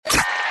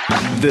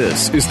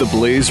This is the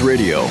Blaze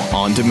Radio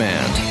on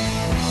demand.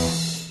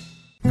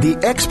 The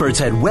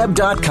experts at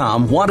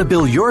Web.com want to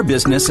build your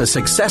business a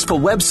successful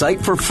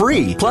website for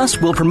free. Plus,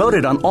 we'll promote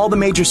it on all the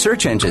major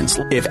search engines.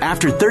 If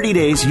after 30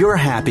 days you're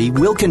happy,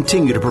 we'll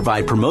continue to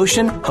provide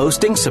promotion,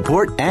 hosting,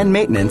 support, and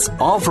maintenance,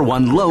 all for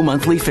one low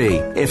monthly fee.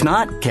 If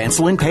not,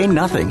 cancel and pay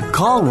nothing.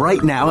 Call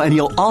right now and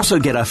you'll also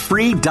get a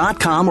free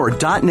 .com or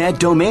 .net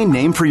domain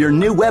name for your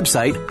new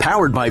website,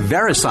 powered by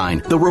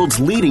VeriSign, the world's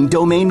leading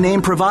domain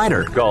name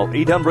provider. Call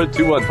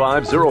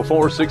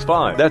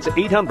 800-215-0465. That's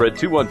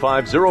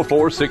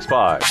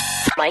 800-215-0465.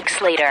 Mike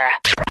Slater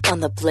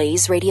on the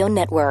Blaze Radio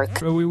Network.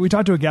 We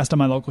talked to a guest on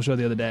my local show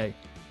the other day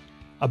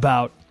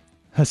about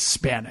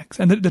Hispanics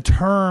and the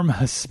term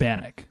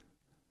Hispanic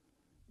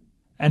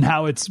and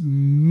how it's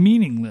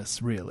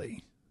meaningless,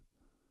 really.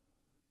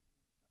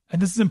 And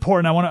this is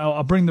important.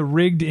 I'll bring the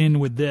rigged in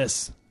with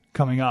this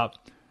coming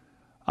up.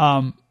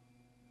 The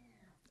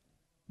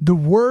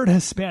word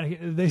Hispanic,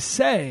 they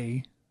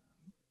say,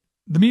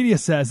 the media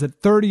says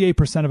that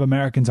 38% of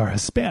Americans are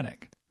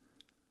Hispanic.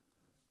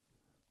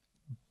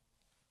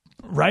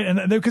 Right?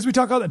 And because we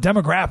talk about the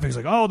demographics,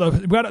 like,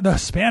 we got the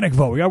Hispanic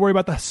vote. We got to worry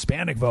about the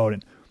Hispanic vote.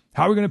 And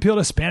how are we going to appeal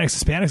to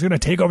Hispanics? Hispanics are going to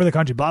take over the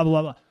country, blah,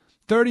 blah, blah, blah.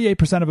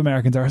 38% of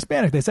Americans are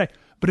Hispanic, they say.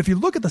 But if you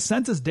look at the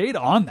census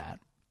data on that,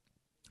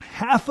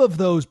 half of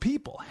those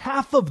people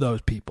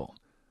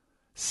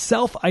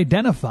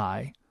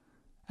self-identify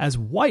as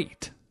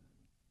white.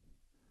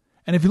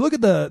 And if you look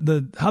at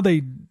the how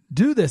they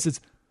do this, it's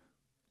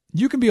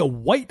you can be a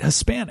white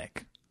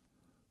Hispanic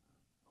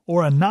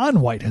or a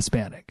non-white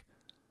Hispanic.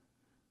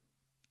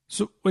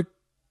 So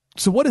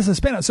what is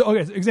Hispanic? So,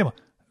 okay, example,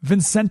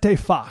 Vicente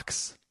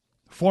Fox,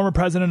 former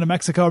president of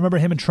Mexico. Remember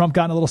him and Trump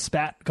got in a little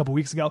spat a couple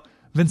weeks ago?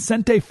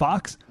 Vicente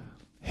Fox,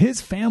 his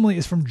family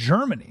is from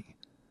Germany.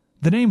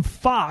 The name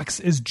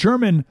Fox is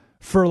German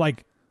for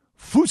like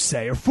Fuchs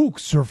or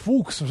Fuchs or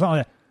something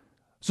like that.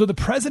 So the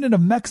president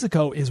of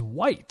Mexico is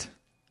white.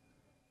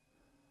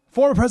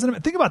 Former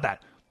president, think about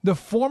that. The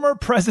former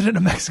president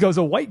of Mexico is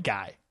a white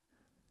guy.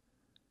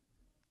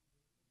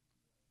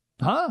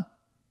 Huh?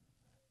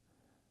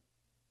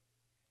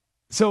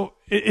 So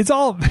it's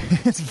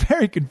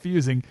very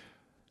confusing.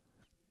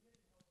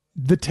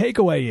 The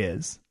takeaway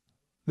is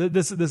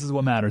this is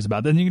what matters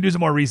about. Then you can do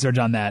some more research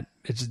on that.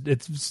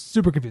 It's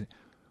super confusing.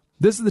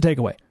 This is the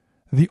takeaway.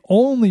 The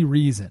only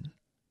reason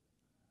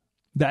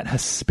that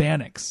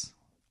Hispanics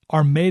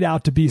are made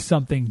out to be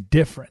something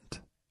different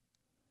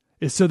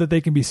is so that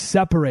they can be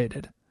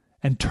separated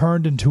and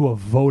turned into a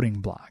voting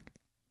bloc.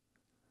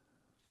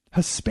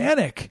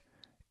 Hispanic,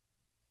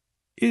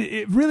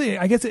 it really,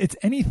 I guess it's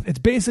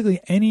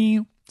basically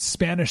any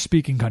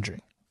Spanish-speaking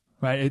country,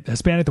 right?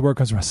 Hispanic, the word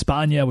comes from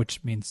Hispania,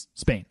 which means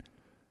Spain.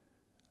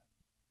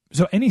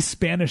 So any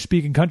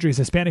Spanish-speaking country is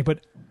Hispanic,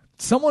 but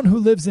someone who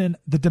lives in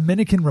the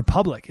Dominican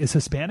Republic is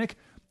Hispanic,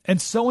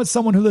 and so is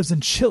someone who lives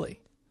in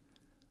Chile,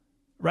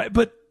 right?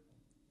 But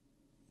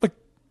like,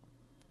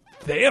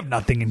 they have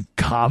nothing in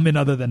common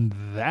other than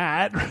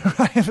that,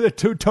 right? They're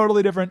two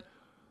totally different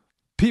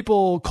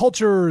people,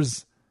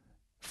 cultures,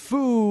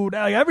 food,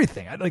 like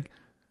everything.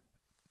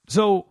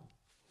 So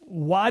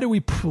why do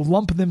we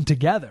lump them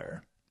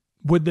together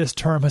with this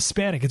term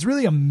Hispanic? It's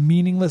really a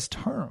meaningless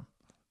term.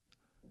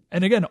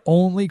 And again,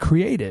 only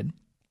created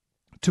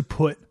to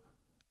put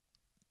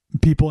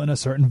people in a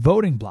certain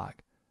voting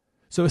bloc.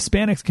 So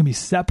Hispanics can be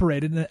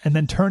separated and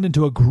then turned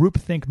into a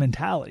groupthink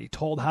mentality,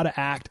 told how to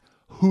act,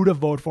 who to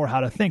vote for, how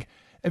to think.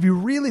 If you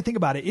really think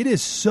about it, it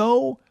is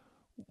so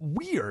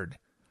weird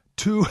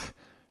to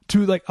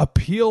like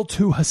appeal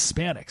to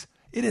Hispanics.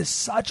 It is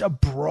such a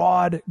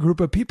broad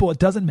group of people. It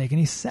doesn't make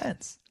any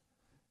sense.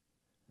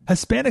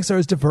 Hispanics are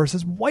as diverse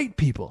as white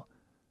people.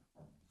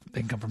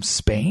 They can come from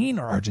Spain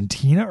or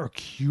Argentina or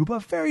Cuba,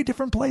 very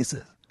different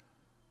places.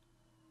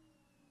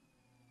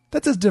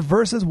 That's as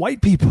diverse as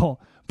white people.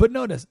 But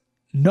notice,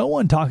 no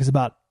one talks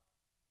about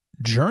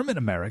German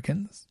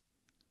Americans.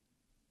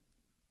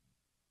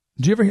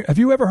 Have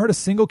you ever heard a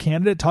single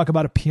candidate talk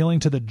about appealing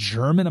to the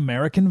German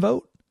American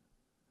vote?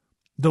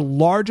 The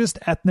largest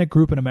ethnic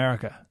group in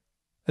America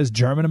is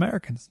German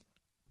Americans.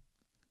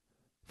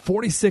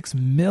 46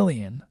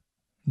 million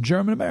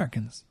German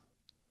Americans,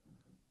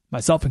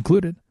 myself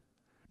included.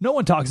 No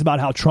one talks about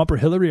how Trump or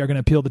Hillary are going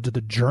to appeal to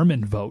the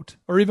German vote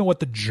or even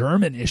what the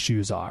German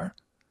issues are.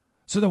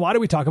 So then why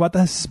do we talk about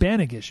the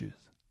Hispanic issues?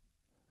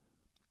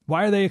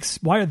 Why are they,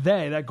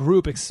 that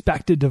group,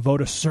 expected to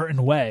vote a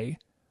certain way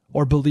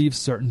or believe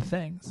certain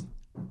things?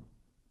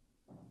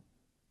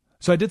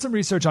 So I did some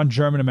research on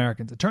German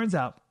Americans. It turns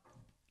out,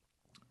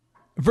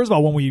 first of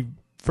all, when we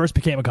first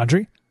became a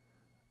country,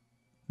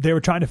 they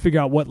were trying to figure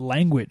out what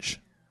language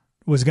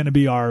was going to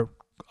be our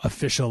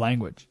official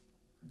language.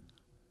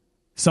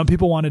 A lot of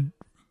people wanted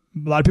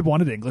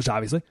English,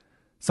 obviously.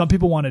 Some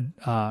people wanted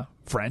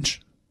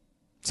French.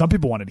 Some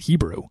people wanted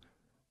Hebrew.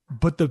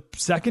 But the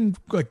second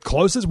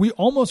closest, we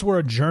almost were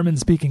a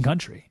German-speaking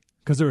country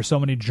because there were so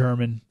many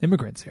German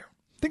immigrants here.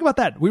 Think about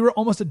that. We were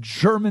almost a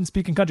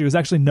German-speaking country. It was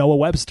actually Noah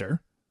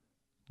Webster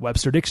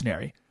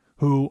Dictionary,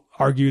 who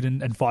argued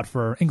and fought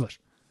for English.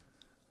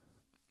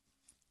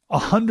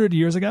 100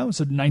 years ago,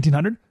 so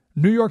 1900,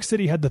 New York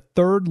City had the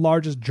third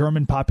largest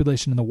German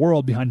population in the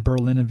world behind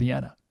Berlin and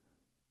Vienna.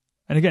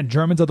 And again,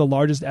 Germans are the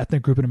largest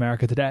ethnic group in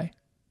America today.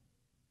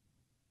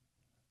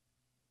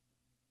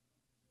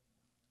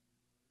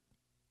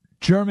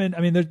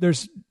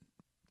 There's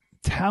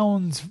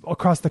towns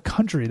across the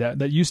country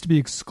that used to be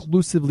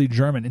exclusively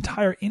German,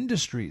 entire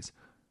industries.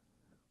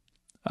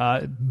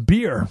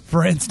 Beer,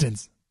 for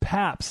instance,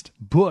 Pabst,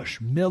 Busch,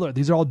 Miller,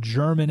 these are all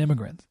German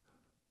immigrants.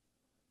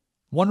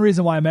 One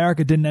reason why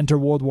America didn't enter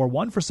World War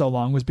I for so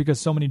long was because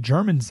so many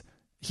Germans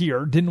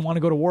here didn't want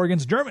to go to war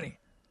against Germany.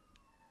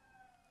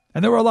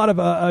 And there were a lot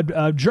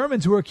of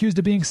Germans who were accused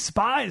of being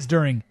spies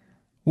during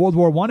World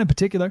War I in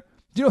particular.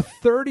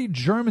 30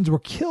 Germans were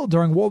killed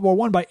during World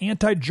War I by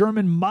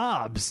anti-German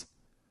mobs.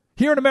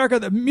 Here in America,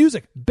 the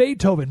music,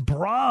 Beethoven,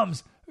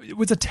 Brahms, it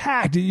was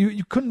attacked.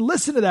 You couldn't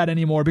listen to that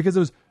anymore because it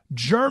was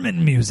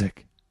German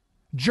music.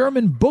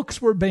 German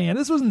books were banned.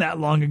 This wasn't that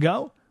long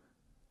ago.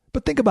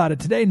 But think about it.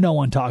 Today, no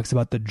one talks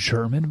about the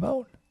German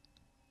vote.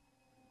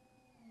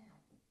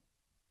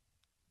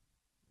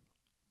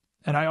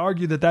 And I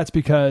argue that that's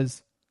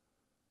because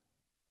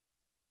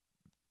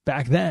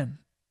back then,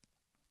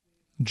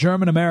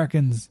 German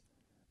Americans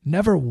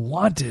never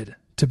wanted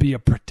to be a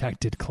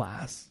protected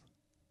class.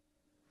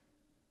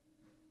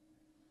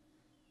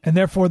 And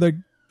therefore,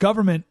 the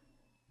government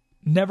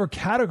never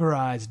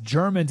categorized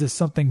Germans as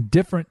something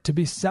different to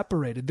be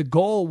separated. The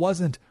goal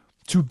wasn't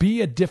to be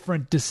a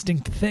different,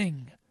 distinct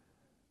thing.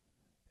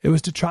 It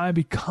was to try and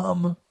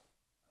become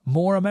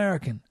more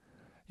American.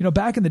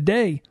 Back in the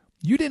day,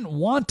 you didn't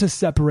want to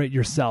separate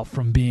yourself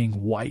from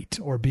being white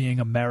or being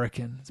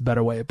American. It's a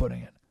better way of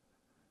putting it.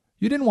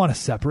 You didn't want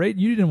to separate.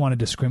 You didn't want to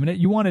discriminate.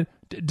 You wanted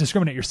to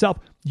discriminate yourself.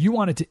 You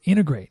wanted to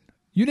integrate.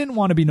 You didn't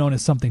want to be known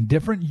as something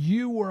different.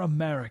 You were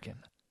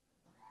American.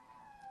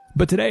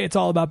 But today, it's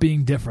all about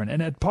being different.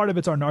 And part of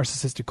it's our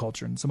narcissistic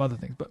culture and some other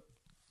things. But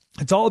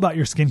it's all about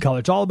your skin color.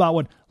 It's all about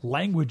what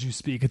language you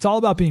speak. It's all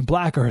about being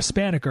black or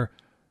Hispanic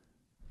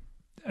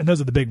and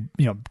those are the big,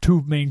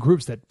 two main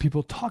groups that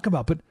people talk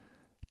about. But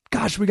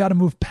gosh, we got to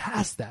move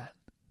past that.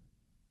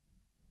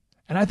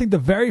 And I think the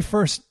very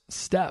first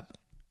step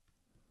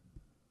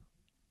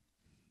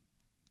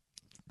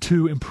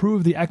to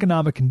improve the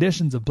economic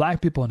conditions of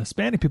black people and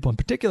Hispanic people in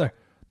particular,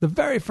 the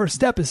very first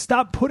step is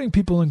stop putting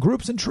people in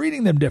groups and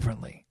treating them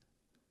differently.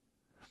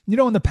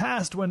 In the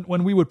past,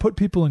 when we would put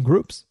people in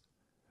groups,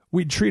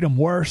 we'd treat them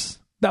worse.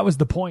 That was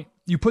the point.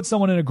 You put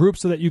someone in a group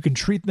so that you can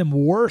treat them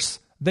worse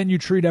than you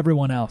treat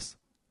everyone else.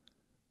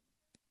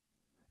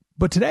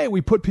 But today, we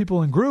put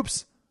people in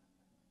groups,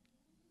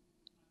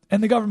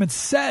 and the government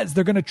says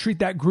they're going to treat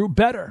that group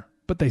better,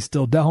 but they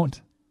still don't.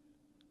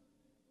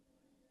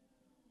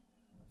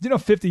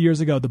 50 years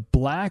ago, the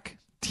black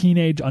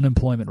teenage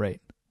unemployment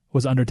rate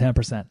was under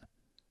 10%.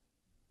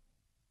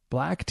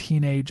 Black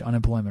teenage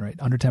unemployment rate,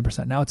 under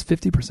 10%. Now it's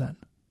 50%.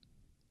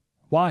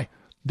 Why?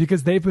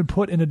 Because they've been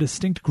put in a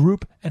distinct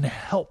group and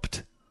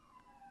helped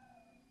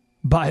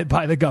by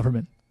the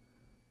government.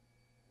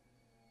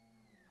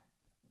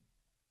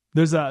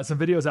 There's some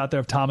videos out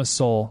there of Thomas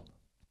Sowell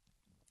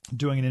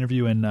doing an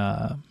interview in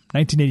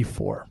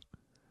 1984,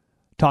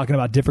 talking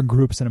about different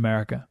groups in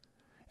America.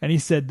 And he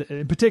said,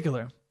 in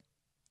particular,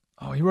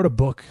 he wrote a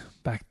book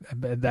back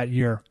that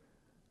year,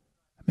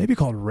 maybe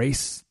called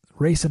Race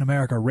in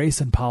America, Race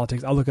in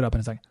Politics. I'll look it up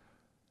in a second.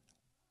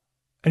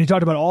 And he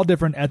talked about all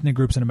different ethnic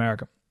groups in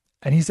America.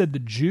 And he said the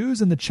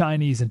Jews and the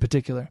Chinese in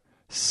particular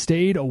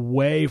stayed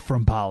away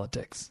from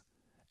politics.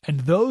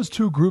 And those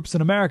two groups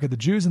in America, the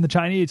Jews and the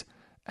Chinese,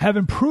 have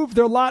improved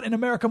their lot in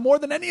America more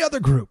than any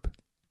other group.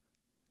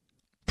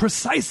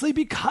 Precisely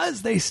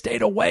because they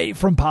stayed away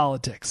from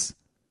politics.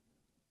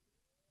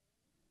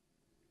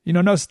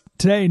 Notice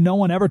today no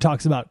one ever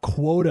talks about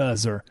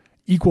quotas or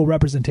equal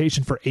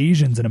representation for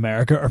Asians in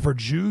America or for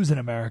Jews in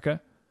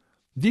America.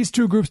 These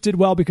two groups did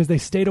well because they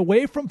stayed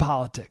away from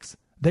politics.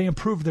 They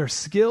improved their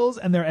skills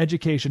and their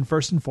education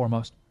first and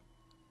foremost.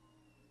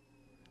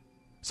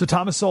 So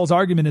Thomas Sowell's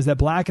argument is that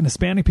black and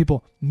Hispanic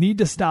people need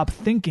to stop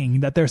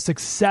thinking that their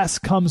success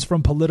comes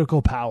from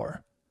political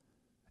power.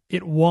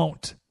 It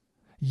won't.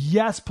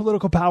 Yes,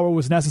 political power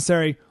was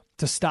necessary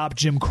to stop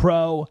Jim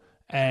Crow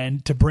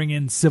and to bring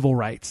in civil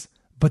rights,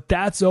 but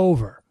that's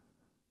over.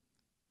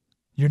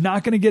 You're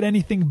not going to get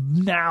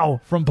anything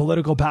now from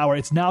political power.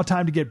 It's now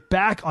time to get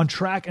back on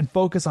track and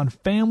focus on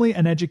family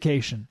and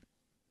education.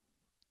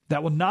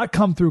 That will not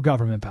come through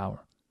government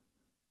power.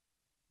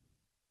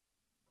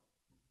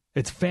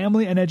 It's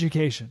family and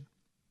education,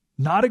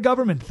 not a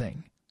government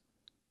thing.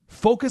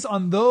 Focus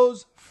on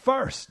those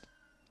first.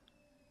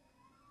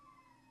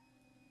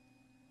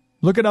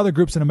 Look at other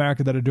groups in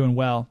America that are doing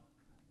well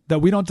that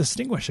we don't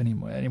distinguish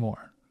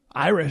anymore.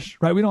 Irish,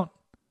 right? We don't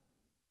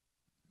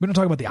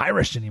talk about the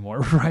Irish anymore,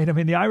 right?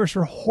 The Irish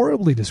are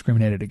horribly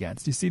discriminated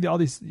against. You see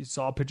you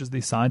saw pictures of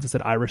these signs that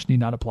said Irish need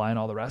not apply and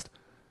all the rest.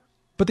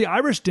 But the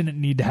Irish didn't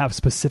need to have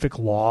specific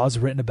laws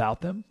written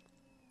about them.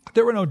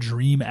 There were no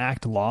Dream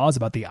Act laws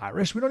about the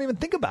Irish. We don't even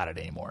think about it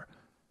anymore.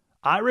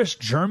 Irish,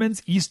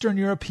 Germans, Eastern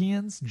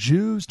Europeans,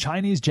 Jews,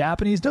 Chinese,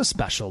 Japanese, no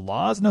special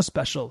laws, no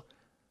special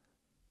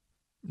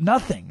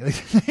nothing.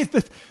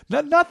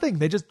 Nothing.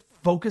 They just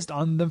focused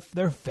on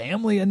their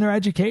family and their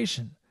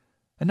education.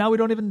 And now we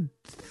don't even,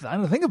 I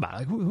don't think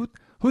about it.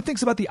 Who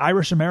thinks about the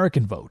Irish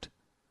American vote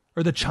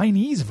or the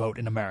Chinese vote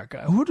in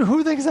America?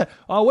 Who thinks that?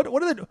 Oh,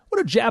 what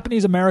are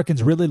Japanese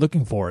Americans really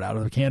looking for out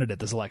of a candidate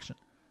this election?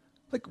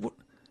 Like, do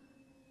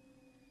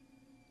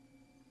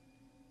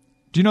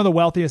you know the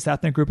wealthiest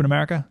ethnic group in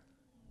America?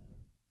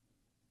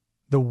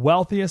 The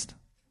wealthiest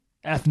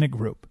ethnic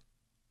group.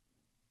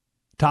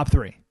 Top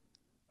 3.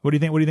 What do you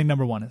think? What do you think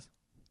number 1 is?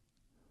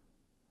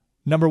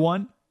 Number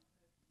 1,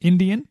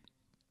 Indian,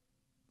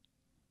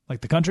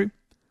 like the country.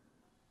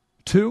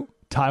 2,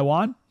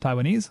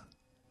 Taiwanese.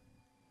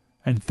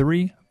 And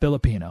 3,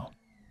 Filipino.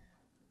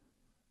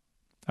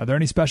 Are there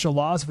any special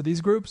laws for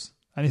these groups?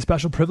 Any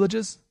special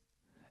privileges?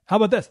 How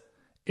about this?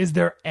 Is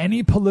there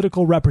any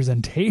political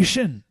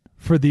representation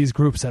for these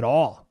groups at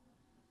all?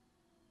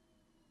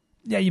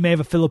 Yeah, you may have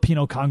a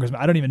Filipino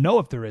congressman. I don't even know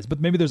if there is, but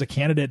maybe there's a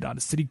candidate on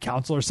a city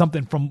council or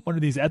something from one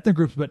of these ethnic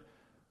groups, but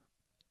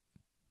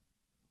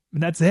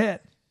and that's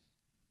it.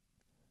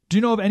 Do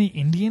you know of any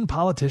Indian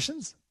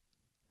politicians?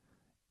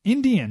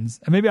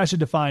 Indians, and maybe I should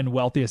define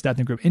wealthiest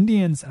ethnic group.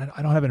 Indians, and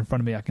I don't have it in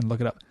front of me. I can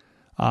look it up.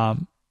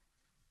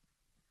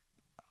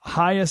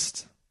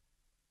 Highest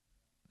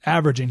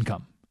average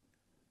income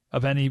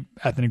of any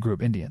ethnic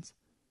group, Indians.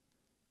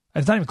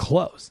 And it's not even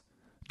close.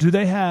 Do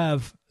they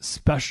have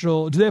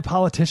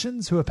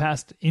politicians who have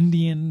passed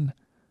Indian,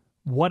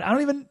 what? I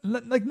don't even,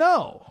 like,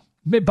 no.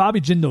 Maybe Bobby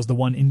Jindal's the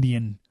one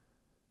Indian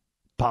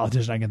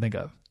politician I can think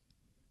of.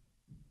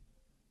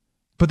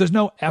 But there's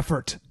no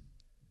effort.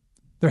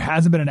 There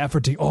hasn't been an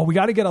effort to, we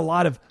got to get a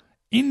lot of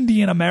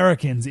Indian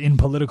Americans in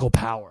political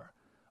power.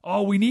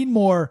 Oh, we need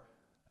more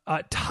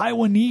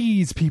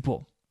Taiwanese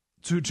people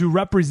to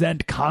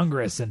represent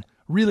Congress and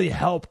really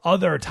help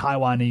other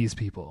Taiwanese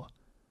people.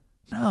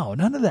 No,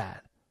 none of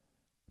that.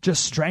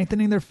 Just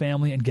strengthening their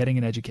family and getting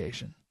an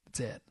education.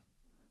 That's it.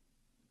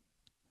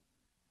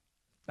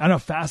 I don't know,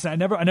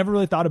 fascinating. I never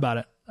really thought about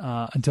it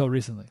until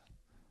recently.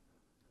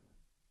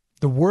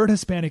 The word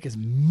Hispanic is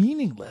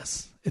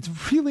meaningless. It's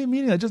really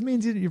meaningless. It just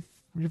means you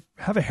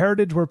have a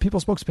heritage where people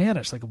spoke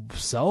Spanish. Like,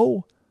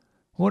 so?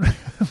 What?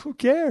 Who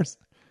cares?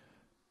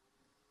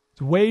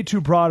 It's way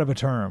too broad of a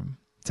term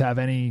to have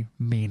any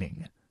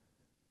meaning.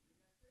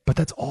 But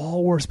that's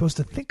all we're supposed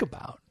to think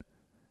about.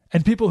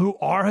 And people who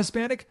are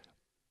Hispanic,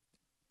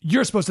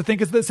 you're supposed to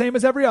think it's the same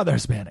as every other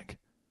Hispanic.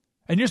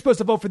 And you're supposed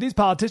to vote for these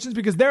politicians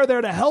because they're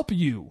there to help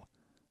you.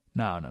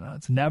 No.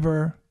 It's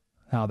never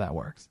how that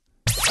works.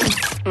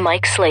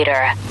 Mike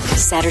Slater,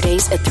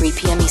 Saturdays at 3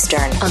 p.m.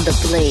 Eastern on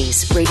the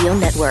Blaze Radio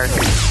Network.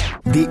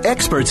 The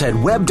experts at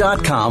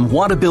Web.com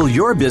want to build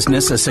your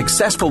business a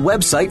successful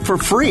website for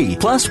free.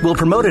 Plus, we'll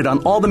promote it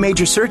on all the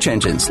major search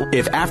engines.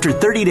 If after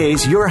 30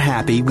 days you're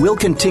happy, we'll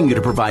continue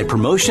to provide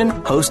promotion,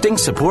 hosting,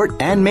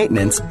 support, and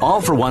maintenance, all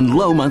for one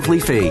low monthly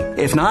fee.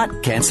 If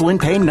not, cancel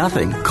and pay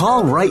nothing.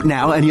 Call right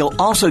now and you'll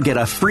also get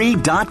a free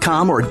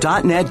 .com or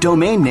 .net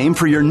domain name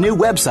for your new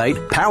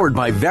website, powered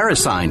by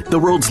VeriSign, the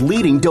world's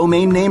leading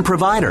domain name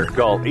provider.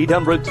 Call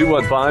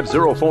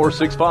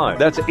 800-215-0465.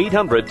 That's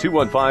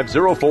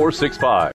 800-215-0465.